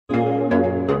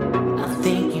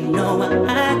no,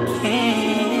 I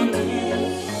can't.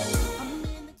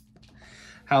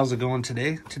 How's it going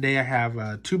today? Today I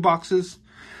have 2 boxes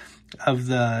of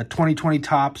the 2020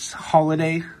 Topps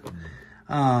Holiday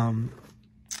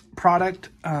product.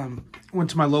 Went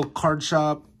to my local card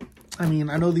shop. I mean,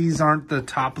 I know these aren't the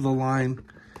top of the line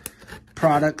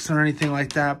products or anything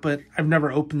like that, but I've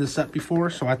never opened this up before,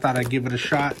 so I thought I'd give it a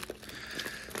shot.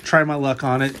 Try my luck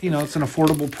on it. You know, it's an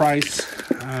affordable price.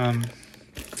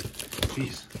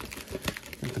 Jeez.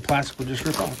 I think the plastic will just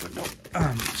rip off, but no.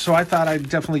 So I thought I'd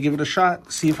definitely give it a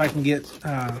shot, see if I can get...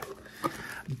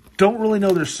 don't really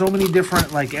know. There's so many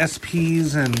different, like,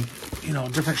 SPs and, you know,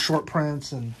 different short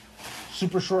prints and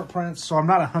super short prints, so I'm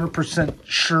not 100%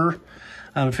 sure.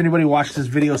 If anybody watched this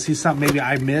video, sees something maybe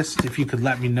I missed, if you could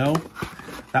let me know,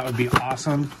 that would be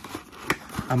awesome.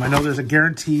 I know there's a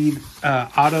guaranteed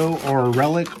auto or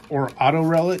relic or auto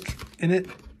relic in it.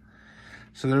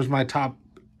 So there's my top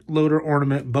loader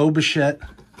ornament, Bo Bichette.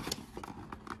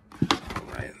 All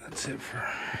right, that's it for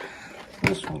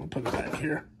this one. We'll put it back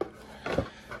here.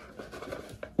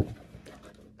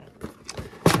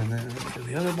 And then for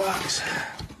the other box,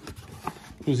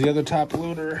 who's the other top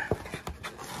loader?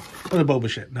 Oh, the Bo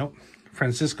Bichette. Nope.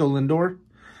 Francisco Lindor.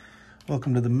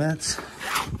 Welcome to the Mets.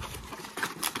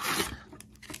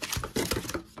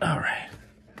 All right.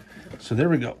 So there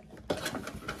we go.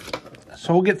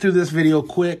 So we'll get through this video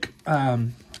quick.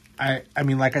 I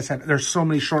mean, like I said, there's so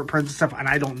many short prints and stuff, and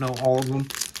I don't know all of them.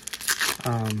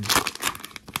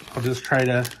 I'll just try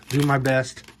to do my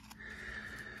best.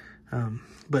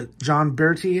 But Jon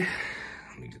Berti,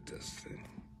 let me get this thing.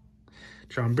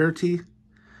 Jon Berti,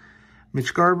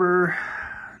 Mitch Garver,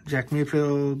 Jack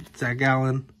Mayfield, Zach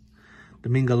Gallen,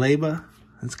 Domingo Leyba.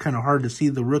 It's kind of hard to see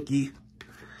the rookie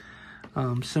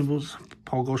symbols.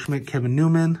 Paul Goldschmidt, Kevin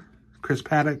Newman, Chris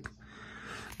Paddock,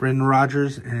 Brendan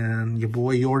Rodgers, and your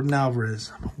boy Yordan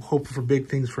Alvarez. I'm hoping for big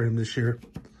things for him this year.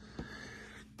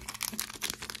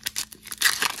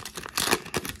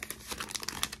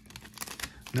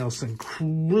 Nelson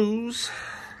Cruz,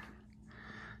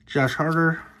 Josh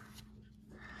Harder,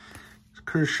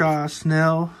 Kershaw,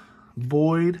 Snell,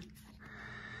 Boyd,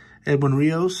 Edwin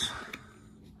Rios,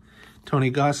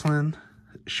 Tony Gonsolin,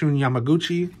 Shun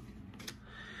Yamaguchi,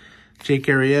 Jake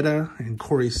Arrieta, and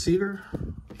Corey Seager.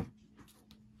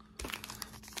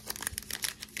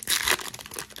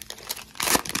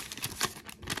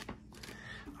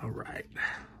 All right.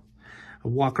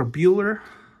 Walker Buehler,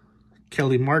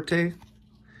 Kelly Marte,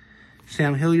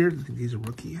 Sam Hilliard. I think he's a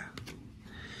rookie.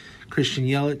 Christian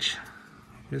Yelich.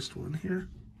 Missed one here.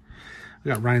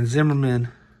 We got Ryan Zimmerman.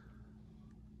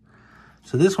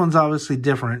 So this one's obviously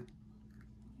different.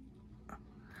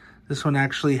 This one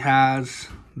actually has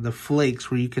the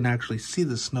flakes where you can actually see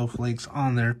the snowflakes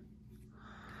on there.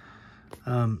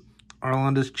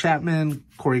 Arlandis Chapman,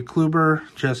 Corey Kluber,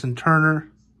 Justin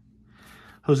Turner,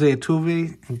 Jose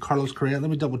Altuve, and Carlos Correa. Let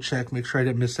me double check, make sure I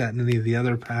didn't miss that in any of the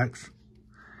other packs.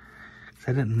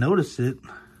 I didn't notice it.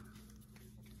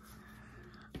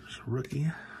 There's a rookie.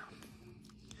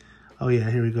 Oh yeah,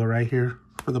 here we go, right here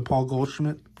for the Paul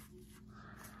Goldschmidt.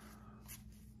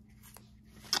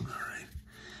 All right.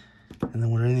 And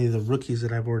then would any of the rookies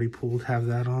that I've already pulled have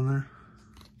that on there?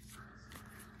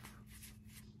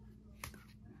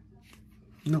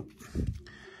 Nope.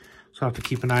 So I'll have to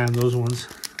keep an eye on those ones.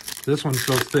 This one's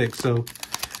so thick, so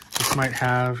this might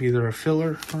have either a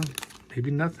filler or maybe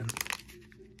nothing.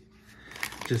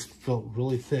 Just felt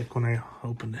really thick when I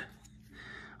opened it,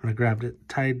 when I grabbed it.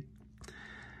 Ty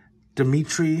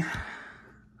Dimitri,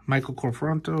 Michael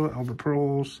Conforto, Albert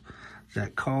Pujols,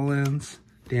 Zach Collins,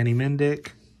 Danny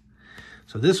Mendick.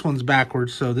 So this one's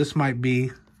backwards, so this might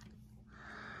be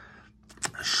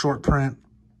a short print.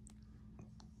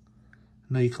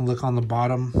 Now you can look on the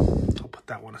bottom. I'll put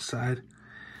that one aside.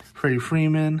 Freddie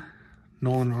Freeman,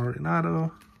 Nolan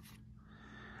Arenado,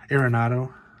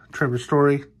 Trevor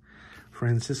Story,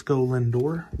 Francisco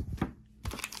Lindor.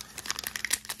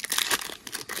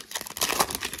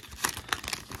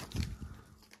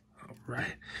 All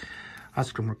right.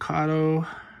 Oscar Mercado,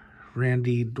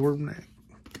 Randy Dornick,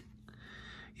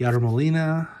 Yadier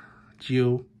Molina,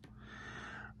 Gio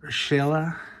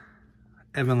Urshela,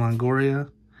 Evan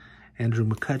Longoria, Andrew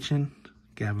McCutchen,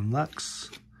 Gavin Lux,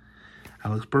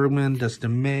 Alex Bergman,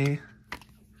 Dustin May.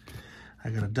 I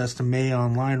got a Dustin May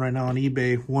online right now on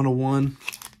eBay, 101.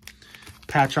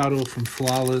 Patch auto from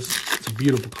Flawless. It's a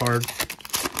beautiful card.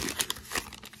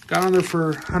 Got on there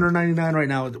for $199 right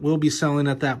now. It will be selling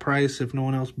at that price if no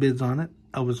one else bids on it.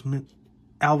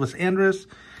 Elvis Andrus,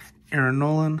 Aaron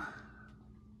Nola,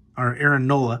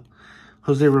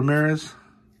 Jose Ramirez,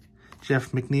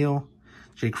 Jeff McNeil,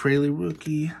 Jake Fraley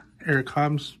rookie, Eric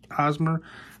Hosmer,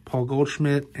 Paul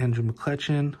Goldschmidt, Andrew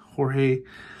McCutcheon, Jorge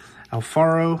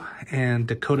Alfaro, and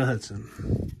Dakota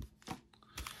Hudson.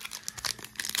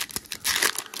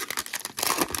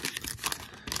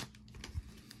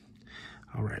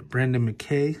 All right, Brandon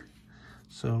McKay.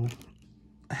 So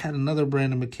I had another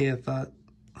Brandon McKay. I thought,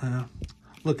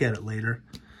 look at it later.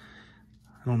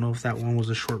 I don't know if that one was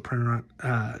a short print or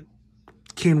not.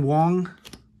 Ken Wong,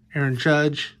 Aaron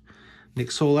Judge, Nick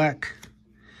Solak.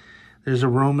 There's a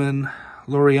Roman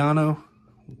Laureano.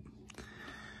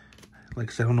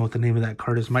 Like I said, I don't know what the name of that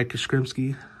card is. Mike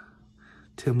Yastrzemski,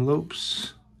 Tim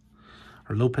Lopes,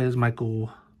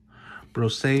 Michael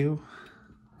Broseo,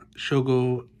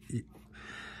 Shogo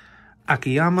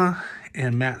Akiyama,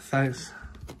 and Matt Theis.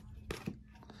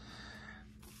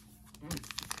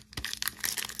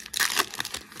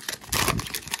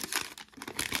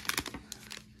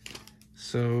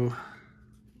 So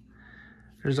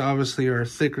there's obviously our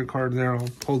thicker card there. I'll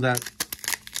pull that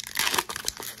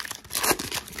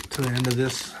to the end of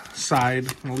this side.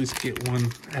 I'll at least get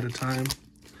one at a time.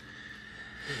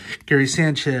 Gary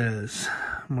Sanchez,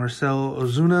 Marcel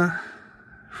Ozuna,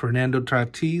 Fernando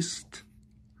Tatis,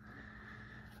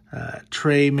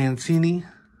 Trey Mancini,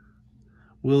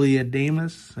 Willie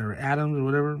Adams or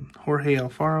whatever, Jorge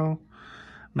Alfaro,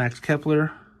 Max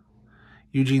Kepler,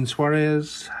 Eugene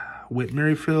Suarez, Whit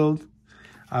Merrifield,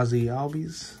 Ozzie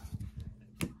Albies.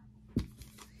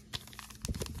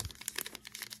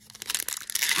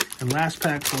 And last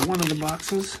pack for one of the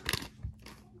boxes,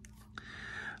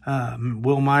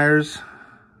 Will Myers,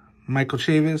 Michael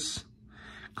Chavis,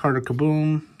 Carter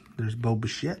Kaboom, there's Bo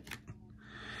Bichette,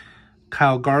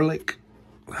 Kyle Garlick,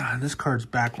 this card's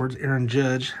backwards, Aaron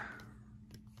Judge.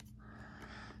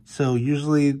 So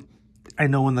usually I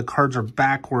know when the cards are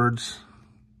backwards,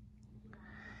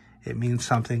 it means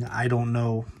something. I don't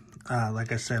know,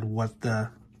 like I said, what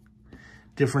the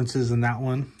difference is in that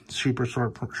one. Super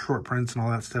short prints and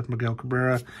all that stuff. Miguel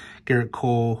Cabrera, Garrett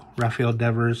Cole, Rafael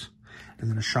Devers,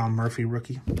 and then a Sean Murphy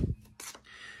rookie.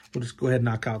 We'll just go ahead and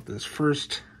knock out this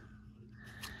first.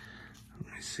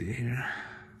 Let me see here.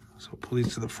 So we'll pull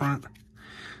these to the front.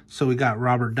 So we got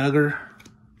Robert Duggar,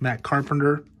 Matt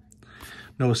Carpenter,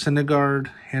 Noah Syndergaard,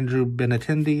 Andrew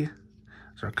Benintendi.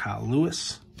 There's our Kyle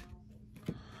Lewis.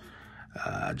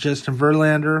 Justin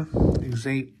Verlander,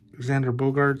 Xander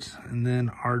Bogaerts, and then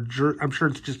our I'm sure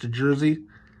it's just a jersey.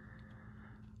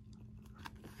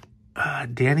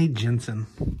 Danny Jensen.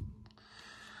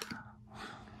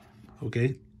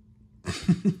 Okay.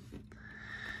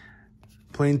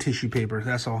 Plain tissue paper,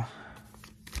 that's all.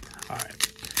 All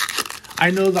right.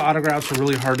 I know the autographs are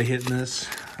really hard to hit in this.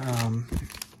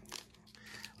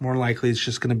 More likely it's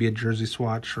just going to be a jersey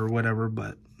swatch or whatever,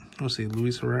 but we'll see.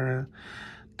 Luis Herrera,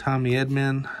 Tommy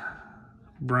Edman,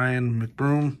 Brian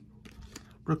McBroom,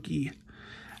 rookie,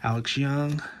 Alex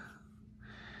Young,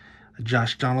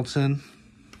 Josh Donaldson,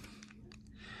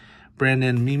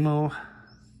 Brandon Memo,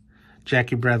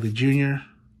 Jackie Bradley Jr.,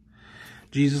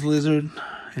 Jesus Lizard,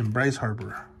 and Bryce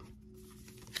Harper.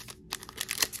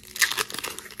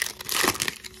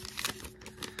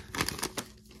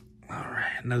 All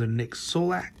right, another Nick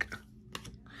Solak,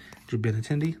 Drew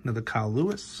Benintendi, another Kyle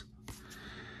Lewis,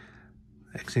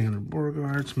 Alexander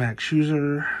Bogaerts, Max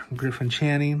Scherzer, Griffin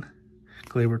Channing,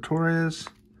 Gleyber Torres,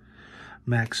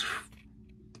 Max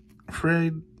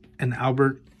Fried, and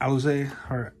Albert Alzolay.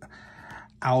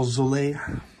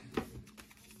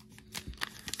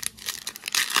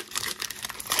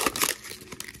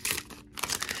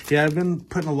 Yeah, I've been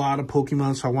putting a lot of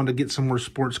Pokemon, so I wanted to get some more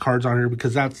sports cards on here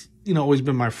because that's, you know, always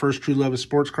been my first true love of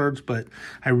sports cards, but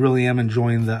I really am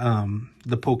enjoying the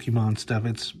Pokemon stuff.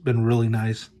 It's been really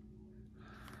nice.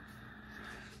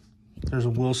 There's a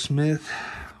Will Smith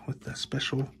with the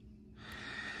special.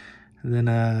 And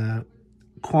then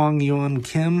Kwang Yeon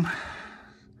Kim,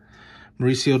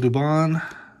 Mauricio Dubon.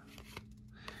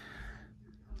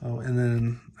 Oh, and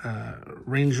then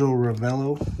Rangel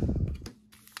Ravello.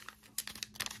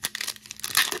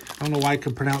 I don't know why I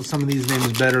could pronounce some of these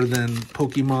names better than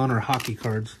Pokemon or hockey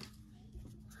cards.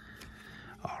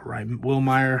 All right, Will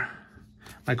Meyer,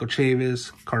 Michael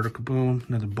Chavis, Carter Kaboom,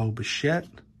 another Bo Bichette,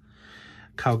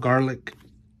 Kyle Garlick,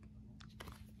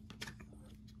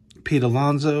 Pete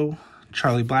Alonso,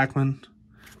 Charlie Blackmon,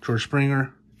 George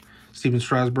Springer, Steven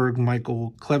Strasburg,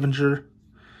 Michael Clevenger,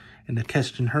 and the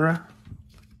Keston Hura.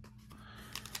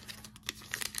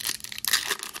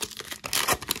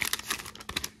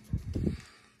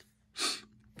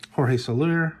 Jorge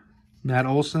Soler, Matt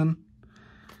Olson,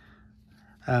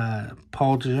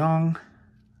 Paul DeJong,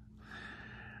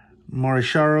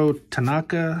 Morishiro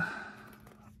Tanaka,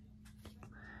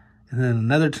 and then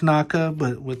another Tanaka,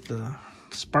 but with the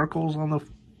sparkles on the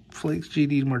Flakes,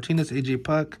 J.D. Martinez, A.J.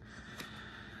 Puck,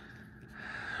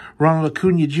 Ronald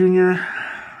Acuna Jr.,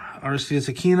 Aristides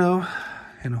Aquino,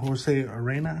 and Jose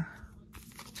Arena.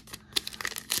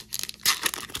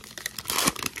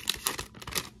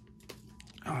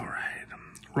 All right.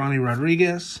 Ronnie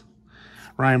Rodriguez,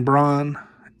 Ryan Braun,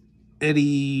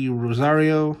 Eddie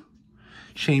Rosario,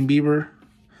 Shane Bieber.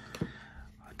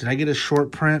 Did I get a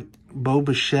short print? Bo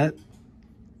Bichette.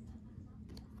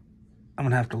 I'm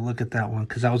going to have to look at that one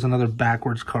because that was another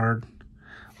backwards card.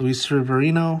 Luis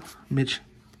Severino, Mitch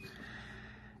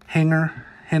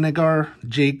Hennigar,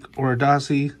 Jake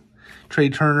Oradasi, Trey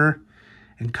Turner,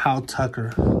 and Kyle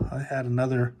Tucker. I had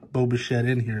another Bo Bichette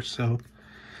in here. So,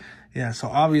 yeah, so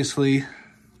obviously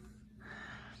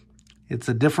it's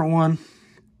a different one.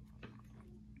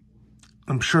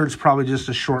 I'm sure it's probably just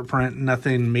a short print,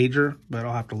 nothing major, but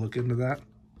I'll have to look into that.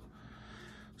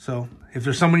 So, if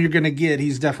there's someone you're going to get,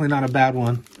 he's definitely not a bad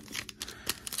one.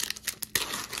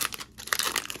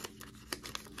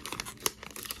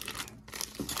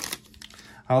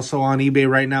 Also on eBay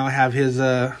right now, I have his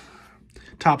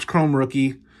Topps Chrome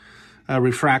Rookie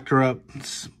refractor up.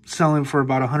 It's selling for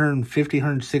about 150,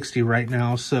 160 right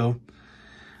now. So,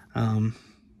 if you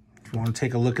want to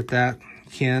take a look at that,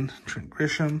 you can. Trent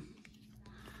Grisham,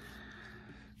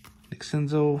 Nick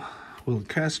Senzel, Will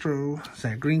Castro,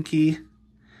 Zach Greinke,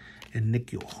 and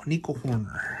Nico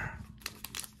Horner.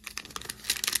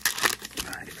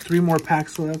 All right, 3 more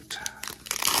packs left.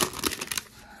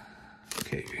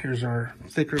 Okay, here's our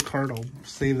thicker card. I'll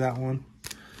save that one.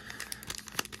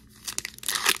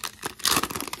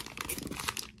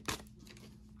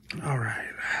 All right.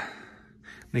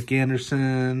 Nick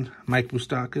Anderson, Mike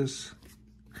Moustakas,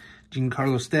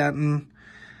 Giancarlo Stanton,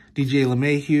 DJ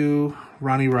LeMahieu,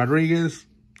 Ronnie Rodriguez,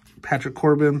 Patrick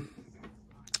Corbin,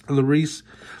 Luis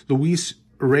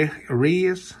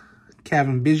Reyes,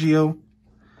 Kevin Biggio,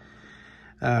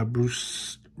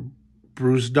 Bruce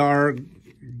Dar,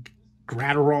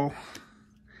 Gratterall,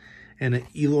 and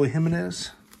Eloy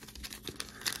Jimenez.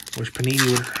 Wish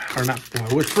Panini would, or not,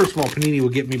 I wish first of all Panini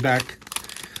would get me back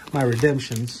my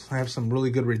redemptions. I have some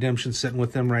really good redemptions sitting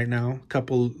with them right now. A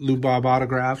couple Lou Bob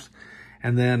autographs,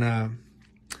 and then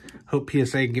hope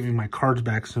PSA can give me my cards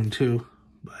back soon too.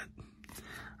 But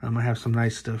I have some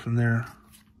nice stuff in there.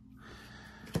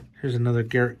 Here's another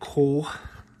Garrett Cole.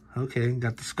 Okay,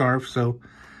 got the scarf. So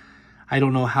I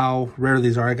don't know how rare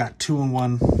these are. I got 2 in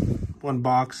one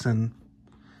box, and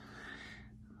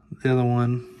the other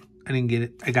one I didn't get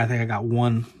it. I think I got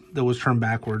one that was turned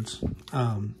backwards.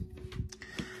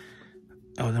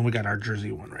 Oh, then we got our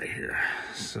jersey one right here.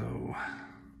 So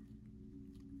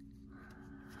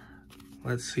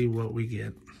let's see what we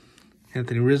get.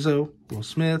 Anthony Rizzo, Will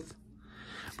Smith,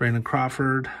 Brandon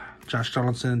Crawford, Josh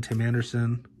Donaldson, Tim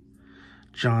Anderson,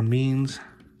 John Means,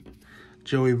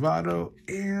 Joey Votto,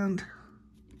 and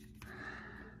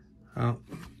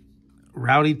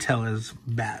Rowdy Tellez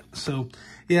bat. So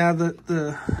yeah,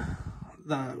 the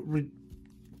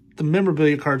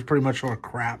memorabilia cards pretty much are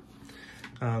crap.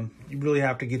 You really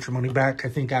have to get your money back, I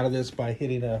think, out of this by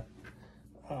hitting an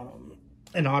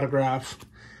autograph.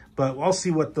 But I'll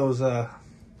see what those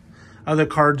other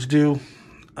cards do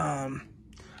on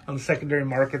the secondary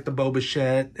market, the Bo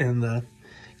Bichette and the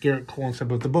Garrett Cole and stuff.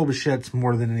 But the Bo Bichette's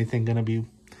more than anything going to be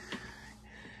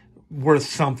worth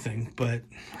something, but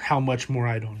how much more,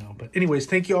 I don't know. But anyways,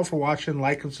 thank you all for watching.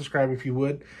 Like and subscribe if you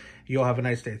would. You all have a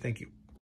nice day. Thank you.